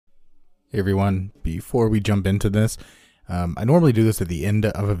Hey everyone, before we jump into this, I normally do this at the end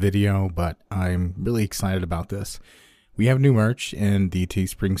of a video, but I'm really excited about this. We have new merch in the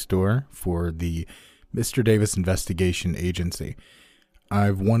Teespring store for the Mr. Davis Investigation Agency.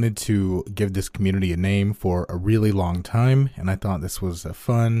 I've wanted to give this community a name for a really long time, and I thought this was a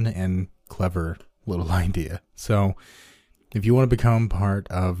fun and clever little idea. So, if you want to become part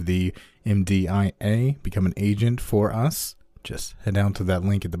of the MDIA, become an agent for us, just head down to that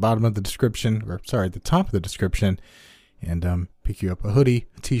link at the bottom of the description, at the top of the description, and pick you up a hoodie,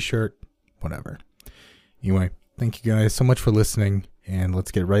 a t-shirt, whatever. Anyway, thank you guys so much for listening, and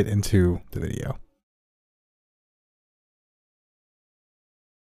let's get right into the video.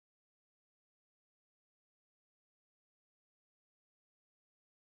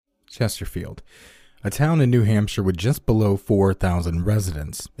 Chesterfield, a town in New Hampshire with just below 4,000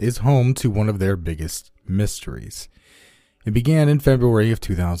 residents, is home to one of their biggest mysteries. It began in February of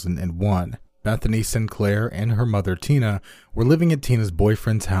 2001. Bethany Sinclair and her mother Tina were living at Tina's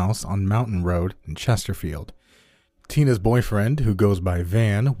boyfriend's house on Mountain Road in Chesterfield. Tina's boyfriend, who goes by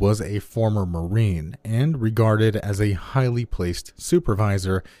Van, was a former Marine and regarded as a highly placed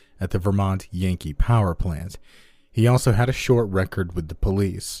supervisor at the Vermont Yankee power plant. He also had a short record with the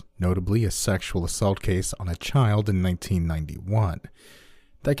police, notably a sexual assault case on a child in 1991.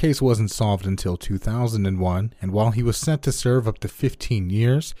 That case wasn't solved until 2001, and while he was set to serve up to 15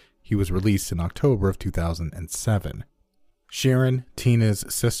 years, he was released in October of 2007. Sharon, Tina's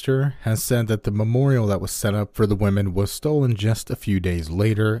sister, has said that the memorial that was set up for the women was stolen just a few days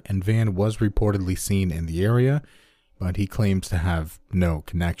later, and Van was reportedly seen in the area, but he claims to have no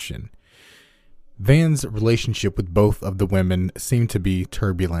connection. Van's relationship with both of the women seemed to be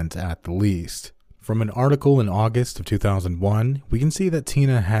turbulent at the least. From an article in August of 2001, we can see that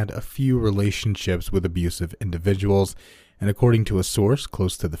Tina had a few relationships with abusive individuals, and according to a source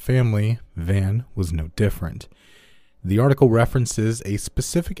close to the family, Van was no different. The article references a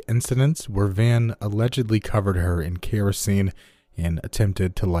specific incident where Van allegedly covered her in kerosene and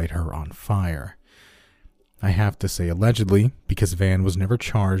attempted to light her on fire. I have to say allegedly because Van was never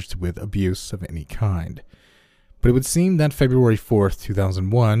charged with abuse of any kind. But it would seem that February 4th,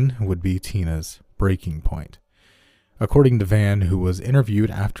 2001 would be Tina's breaking point. According to Van, who was interviewed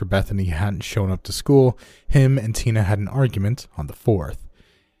after Bethany hadn't shown up to school, him and Tina had an argument on the 4th.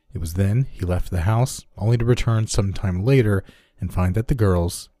 It was then he left the house, only to return sometime later and find that the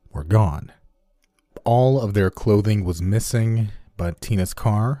girls were gone. All of their clothing was missing, but Tina's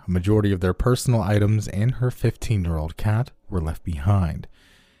car, a majority of their personal items, and her 15-year-old cat were left behind.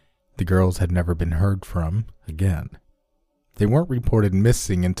 The girls had never been heard from again. They weren't reported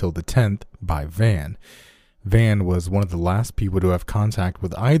missing until the 10th by Van. Van was one of the last people to have contact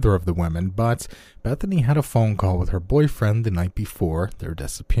with either of the women, but Bethany had a phone call with her boyfriend the night before their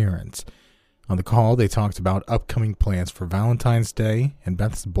disappearance. On the call, they talked about upcoming plans for Valentine's Day, and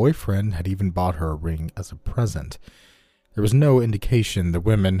Beth's boyfriend had even bought her a ring as a present. There was no indication the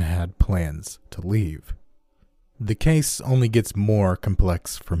women had plans to leave. The case only gets more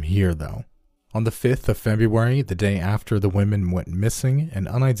complex from here, though. On the 5th of February, the day after the women went missing, an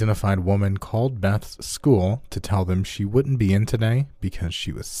unidentified woman called Beth's school to tell them she wouldn't be in today because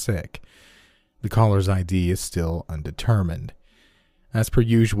she was sick. The caller's ID is still undetermined. As per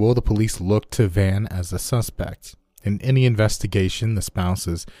usual, the police looked to Van as a suspect. In any investigation, the spouse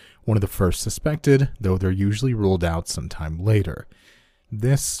is one of the first suspected, though they're usually ruled out sometime later.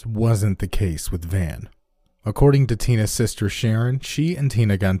 This wasn't the case with Van. According to Tina's sister Sharon, she and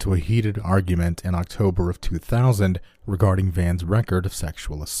Tina got into a heated argument in October of 2000 regarding Van's record of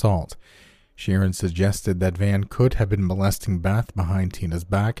sexual assault. Sharon suggested that Van could have been molesting Beth behind Tina's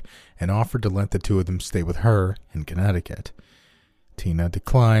back and offered to let the two of them stay with her in Connecticut. Tina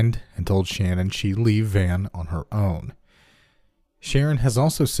declined and told Shannon she'd leave Van on her own. Sharon has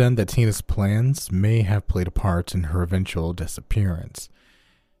also said that Tina's plans may have played a part in her eventual disappearance.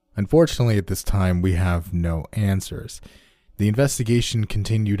 Unfortunately, at this time, we have no answers. The investigation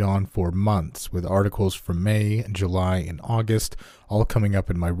continued on for months, with articles from May, July, and August all coming up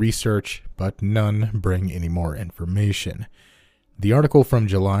in my research, but none bring any more information. The article from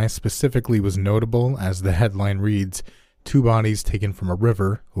July specifically was notable as the headline reads, "Two bodies taken from a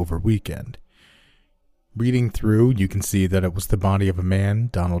river over weekend." Reading through, you can see that it was the body of a man,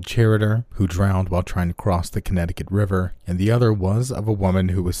 Donald Chariter, who drowned while trying to cross the Connecticut River, and the other was of a woman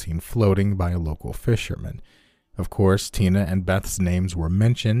who was seen floating by a local fisherman. Of course, Tina and Beth's names were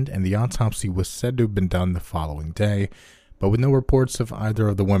mentioned, and the autopsy was said to have been done the following day, but with no reports of either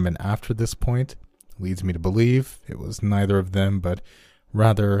of the women after this point, leads me to believe it was neither of them, but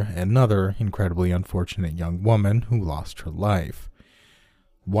rather another incredibly unfortunate young woman who lost her life.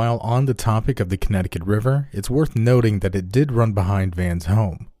 While on the topic of the Connecticut River, it's worth noting that it did run behind Van's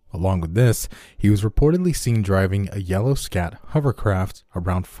home. Along with this, he was reportedly seen driving a yellow Scat hovercraft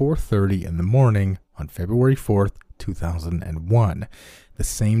around 4:30 in the morning on February 4th, 2001, the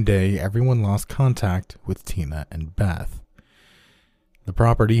same day everyone lost contact with Tina and Beth. The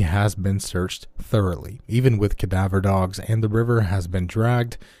property has been searched thoroughly, even with cadaver dogs, and the river has been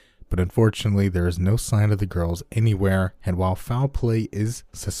dragged, but unfortunately there is no sign of the girls anywhere, and while foul play is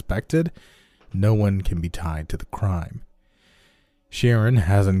suspected, no one can be tied to the crime. Sharon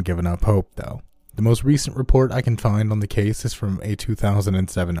hasn't given up hope, though. The most recent report I can find on the case is from a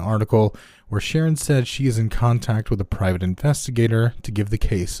 2007 article where Sharon said she is in contact with a private investigator to give the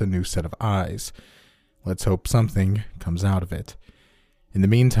case a new set of eyes. Let's hope something comes out of it. In the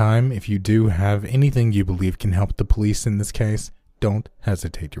meantime, if you do have anything you believe can help the police in this case, don't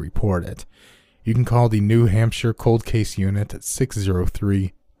hesitate to report it. You can call the New Hampshire Cold Case Unit at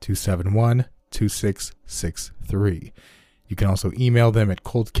 603-271-2663. You can also email them at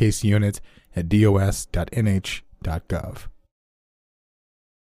coldcaseunit@dos.nh.gov.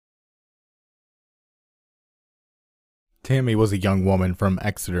 Tammy was a young woman from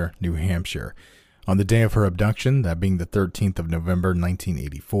Exeter, New Hampshire. On the day of her abduction, that being the 13th of November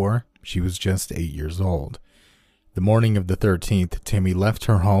 1984, she was just 8 years old. The morning of the 13th, Tammy left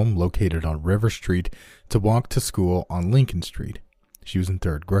her home, located on River Street, to walk to school on Lincoln Street. She was in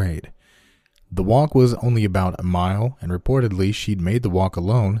 3rd grade. The walk was only about a mile, and reportedly she'd made the walk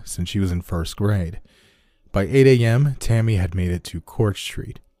alone since she was in 1st grade. By 8 a.m., Tammy had made it to Court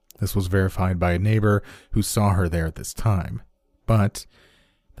Street. This was verified by a neighbor who saw her there at this time. But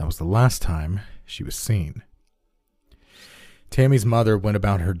that was the last time she was seen. Tammy's mother went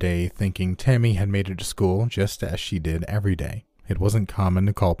about her day thinking Tammy had made it to school just as she did every day. It wasn't common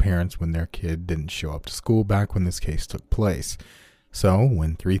to call parents when their kid didn't show up to school back when this case took place. So,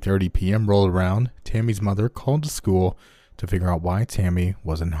 when 3:30 p.m. rolled around, Tammy's mother called to school to figure out why Tammy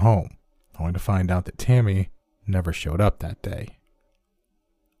wasn't home, only to find out that Tammy never showed up that day.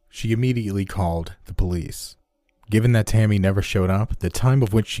 She immediately called the police. Given that Tammy never showed up, the time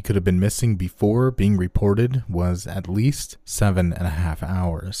of which she could have been missing before being reported was at least 7.5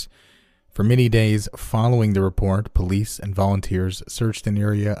 hours. For many days following the report, police and volunteers searched an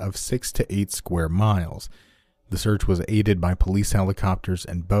area of 6 to 8 square miles. The search was aided by police helicopters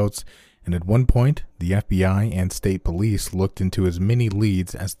and boats, and at one point, the FBI and state police looked into as many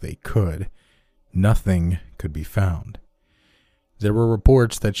leads as they could. Nothing could be found. There were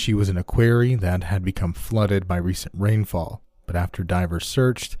reports that she was in a quarry that had become flooded by recent rainfall, but after divers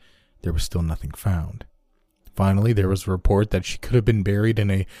searched, there was still nothing found. Finally, there was a report that she could have been buried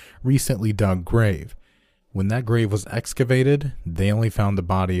in a recently dug grave. When that grave was excavated, they only found the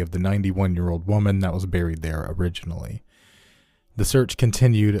body of the 91-year-old woman that was buried there originally. The search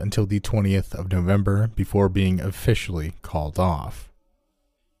continued until the 20th of November before being officially called off.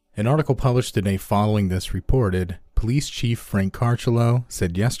 An article published today following this reported, Police Chief Frank Carcillo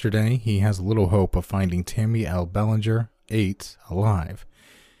said yesterday he has little hope of finding Tammy L. Bellinger, 8, alive.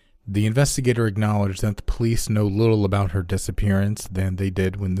 The investigator acknowledged that the police know little about her disappearance than they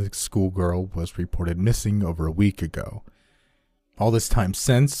did when the schoolgirl was reported missing over a week ago. All this time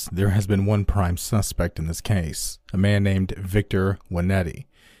since, there has been one prime suspect in this case, a man named Victor Wanetti.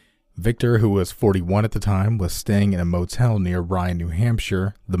 Victor, who was 41 at the time, was staying in a motel near Rye, New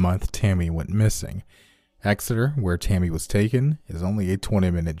Hampshire, the month Tammy went missing. Exeter, where Tammy was taken, is only a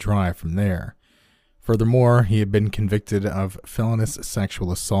 20-minute drive from there. Furthermore, he had been convicted of felonious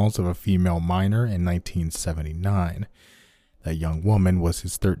sexual assault of a female minor in 1979. That young woman was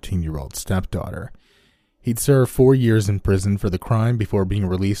his 13-year-old stepdaughter. He'd served 4 years in prison for the crime before being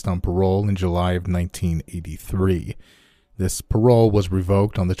released on parole in July of 1983. This parole was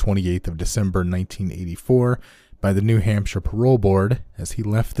revoked on the 28th of December 1984 by the New Hampshire Parole Board as he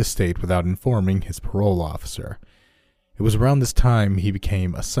left the state without informing his parole officer. It was around this time he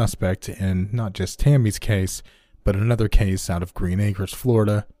became a suspect in not just Tammy's case, but another case out of Green Acres,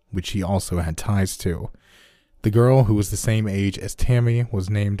 Florida, which he also had ties to. The girl, who was the same age as Tammy,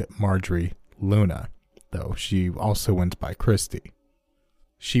 was named Marjorie Luna, though she also went by Christy.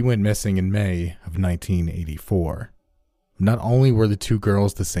 She went missing in May of 1984. Not only were the two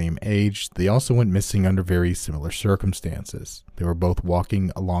girls the same age, they also went missing under very similar circumstances. They were both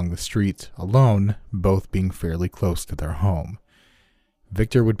walking along the street alone, both being fairly close to their home.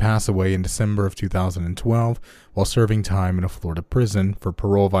 Victor would pass away in December of 2012 while serving time in a Florida prison for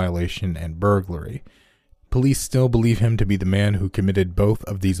parole violation and burglary. Police still believe him to be the man who committed both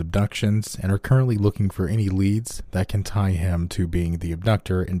of these abductions and are currently looking for any leads that can tie him to being the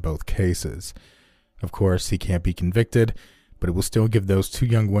abductor in both cases. Of course, he can't be convicted, but it will still give those two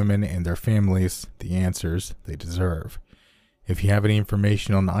young women and their families the answers they deserve. If you have any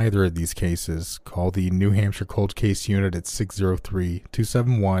information on either of these cases, call the New Hampshire Cold Case Unit at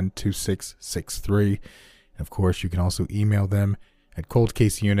 603-271-2663. And of course, you can also email them at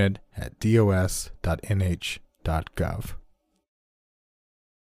coldcaseunit@dos.nh.gov.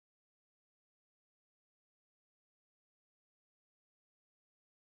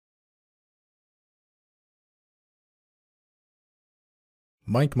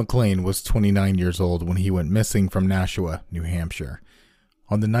 Mike McLean was 29 years old when he went missing from Nashua, New Hampshire.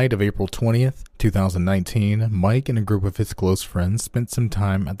 On the night of April 20th, 2019, Mike and a group of his close friends spent some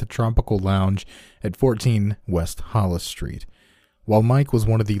time at the Tropical Lounge at 14 West Hollis Street. While Mike was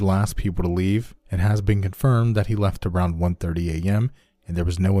one of the last people to leave, it has been confirmed that he left around 1:30 a.m. and there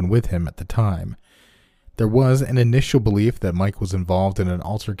was no one with him at the time. There was an initial belief that Mike was involved in an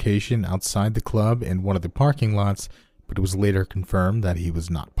altercation outside the club in one of the parking lots, but it was later confirmed that he was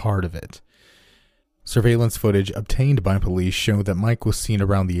not part of it. Surveillance footage obtained by police showed that Mike was seen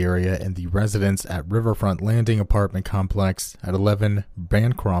around the area in the residence at Riverfront Landing apartment complex at 11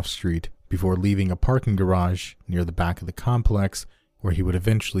 Bancroft Street before leaving a parking garage near the back of the complex where he would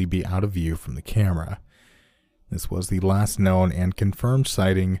eventually be out of view from the camera. This was the last known and confirmed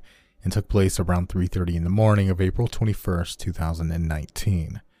sighting and took place around 3:30 in the morning of April 21st,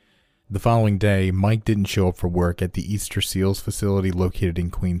 2019. The following day, Mike didn't show up for work at the Easter Seals facility located in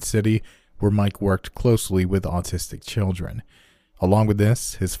Queen City, where Mike worked closely with autistic children. Along with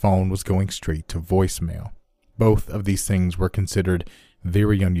this, his phone was going straight to voicemail. Both of these things were considered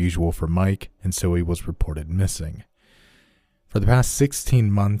very unusual for Mike, and so he was reported missing. For the past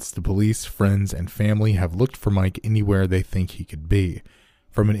 16 months, the police, friends, and family have looked for Mike anywhere they think he could be.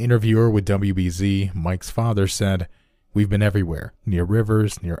 From an interviewer with WBZ, Mike's father said, "We've been everywhere, near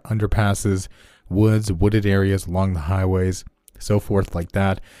rivers, near underpasses, woods, wooded areas along the highways, so forth like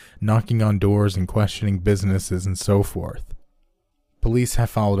that, knocking on doors and questioning businesses and so forth." Police have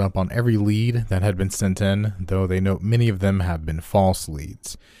followed up on every lead that had been sent in, though they note many of them have been false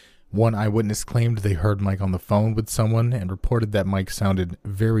leads. One eyewitness claimed they heard Mike on the phone with someone and reported that Mike sounded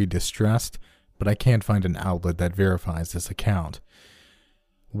very distressed, but I can't find an outlet that verifies this account.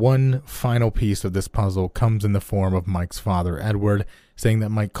 One final piece of this puzzle comes in the form of Mike's father, Edward, saying that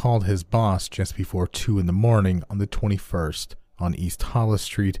Mike called his boss just before 2 in the morning on the 21st on East Hollis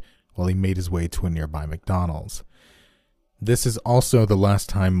Street while he made his way to a nearby McDonald's. This is also the last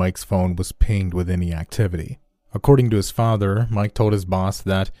time Mike's phone was pinged with any activity. According to his father, Mike told his boss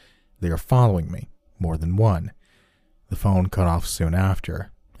that "they are following me, more than one." The phone cut off soon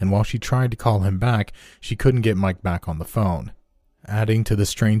after, and while she tried to call him back, she couldn't get Mike back on the phone. Adding to the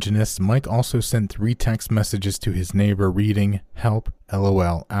strangeness, Mike also sent 3 text messages to his neighbor reading "Help,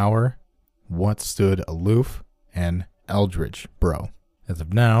 LOL, hour," "What stood aloof," and "Eldridge, bro." As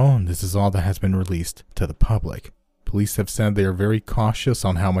of now, this is all that has been released to the public. Police have said they are very cautious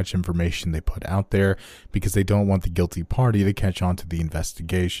on how much information they put out there because they don't want the guilty party to catch on to the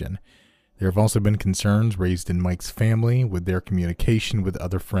investigation. There have also been concerns raised in Mike's family with their communication with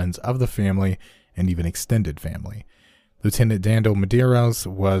other friends of the family and even extended family. Lieutenant Dando Medeiros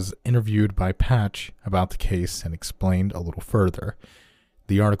was interviewed by Patch about the case and explained a little further.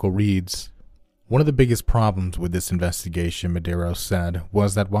 The article reads, "One of the biggest problems with this investigation," Medeiros said,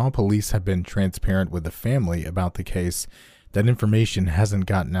 "was that while police have been transparent with the family about the case, that information hasn't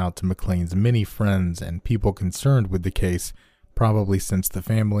gotten out to McLean's many friends and people concerned with the case, probably since the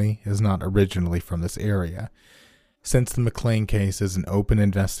family is not originally from this area. Since the McLean case is an open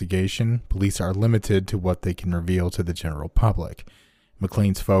investigation, police are limited to what they can reveal to the general public.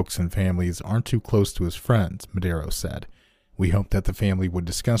 McLean's folks and families aren't too close to his friends," Medeiros said. "We hope that the family would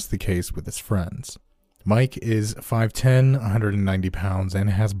discuss the case with his friends." Mike is 5'10", 190 pounds, and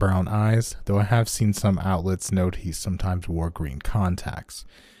has brown eyes, though I have seen some outlets note he sometimes wore green contacts.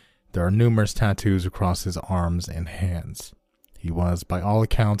 There are numerous tattoos across his arms and hands. He was, by all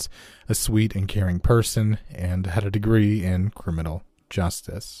accounts, a sweet and caring person and had a degree in criminal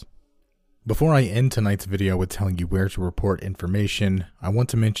justice. Before I end tonight's video with telling you where to report information, I want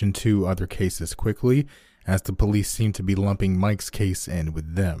to mention 2 other cases quickly, as the police seem to be lumping Mike's case in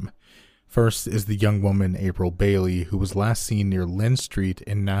with them. First is the young woman April Bailey, who was last seen near Lynn Street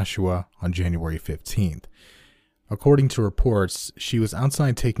in Nashua on January 15th. According to reports, she was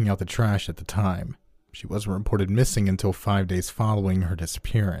outside taking out the trash at the time. She wasn't reported missing until 5 days following her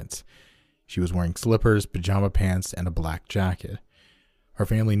disappearance. She was wearing slippers, pajama pants, and a black jacket. Her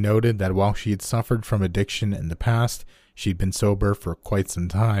family noted that while she had suffered from addiction in the past, she'd been sober for quite some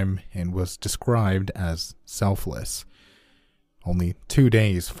time and was described as selfless. Only 2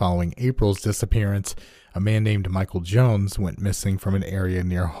 days following April's disappearance, a man named Michael Jones went missing from an area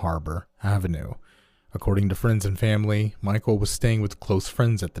near Harbor Avenue. According to friends and family, Michael was staying with close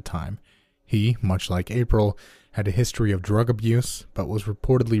friends at the time. He, much like April, had a history of drug abuse, but was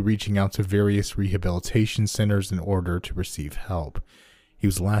reportedly reaching out to various rehabilitation centers in order to receive help. He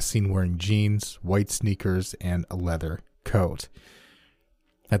was last seen wearing jeans, white sneakers, and a leather coat.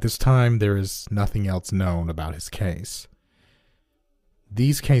 At this time, there is nothing else known about his case.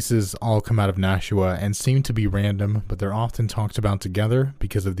 These cases all come out of Nashua and seem to be random, but they're often talked about together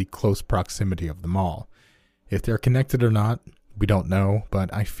because of the close proximity of them all. If they're connected or not, we don't know,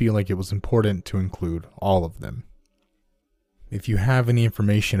 but I feel like it was important to include all of them. If you have any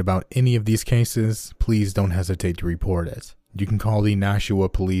information about any of these cases, please don't hesitate to report it. You can call the Nashua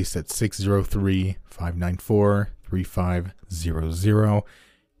Police at 603-594-3500,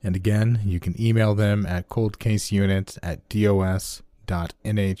 and again, you can email them at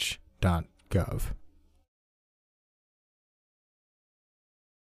coldcaseunit@dos.nh.gov.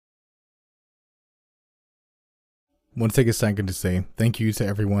 I want to take a second to say thank you to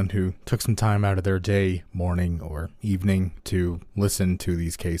everyone who took some time out of their day, morning, or evening to listen to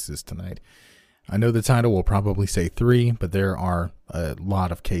these cases tonight. I know the title will probably say 3, but there are a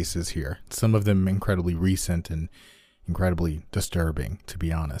lot of cases here. Some of them incredibly recent and incredibly disturbing, to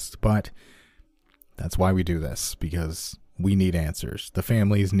be honest. But that's why we do this, because we need answers. The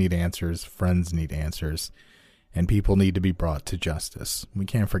families need answers, friends need answers, and people need to be brought to justice. We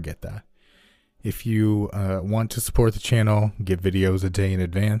can't forget that. If you want to support the channel, get videos a day in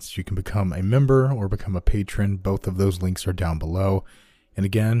advance, you can become a member or become a patron. Both of those links are down below. And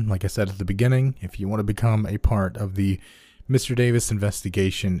again, like I said at the beginning, if you want to become a part of the Mr. Davis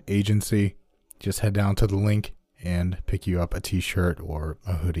Investigation Agency, just head down to the link and pick you up a t-shirt or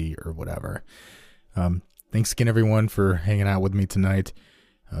a hoodie or whatever. Thanks again, everyone, for hanging out with me tonight.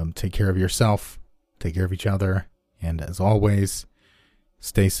 Take care of yourself, take care of each other, and as always,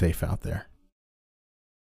 stay safe out there.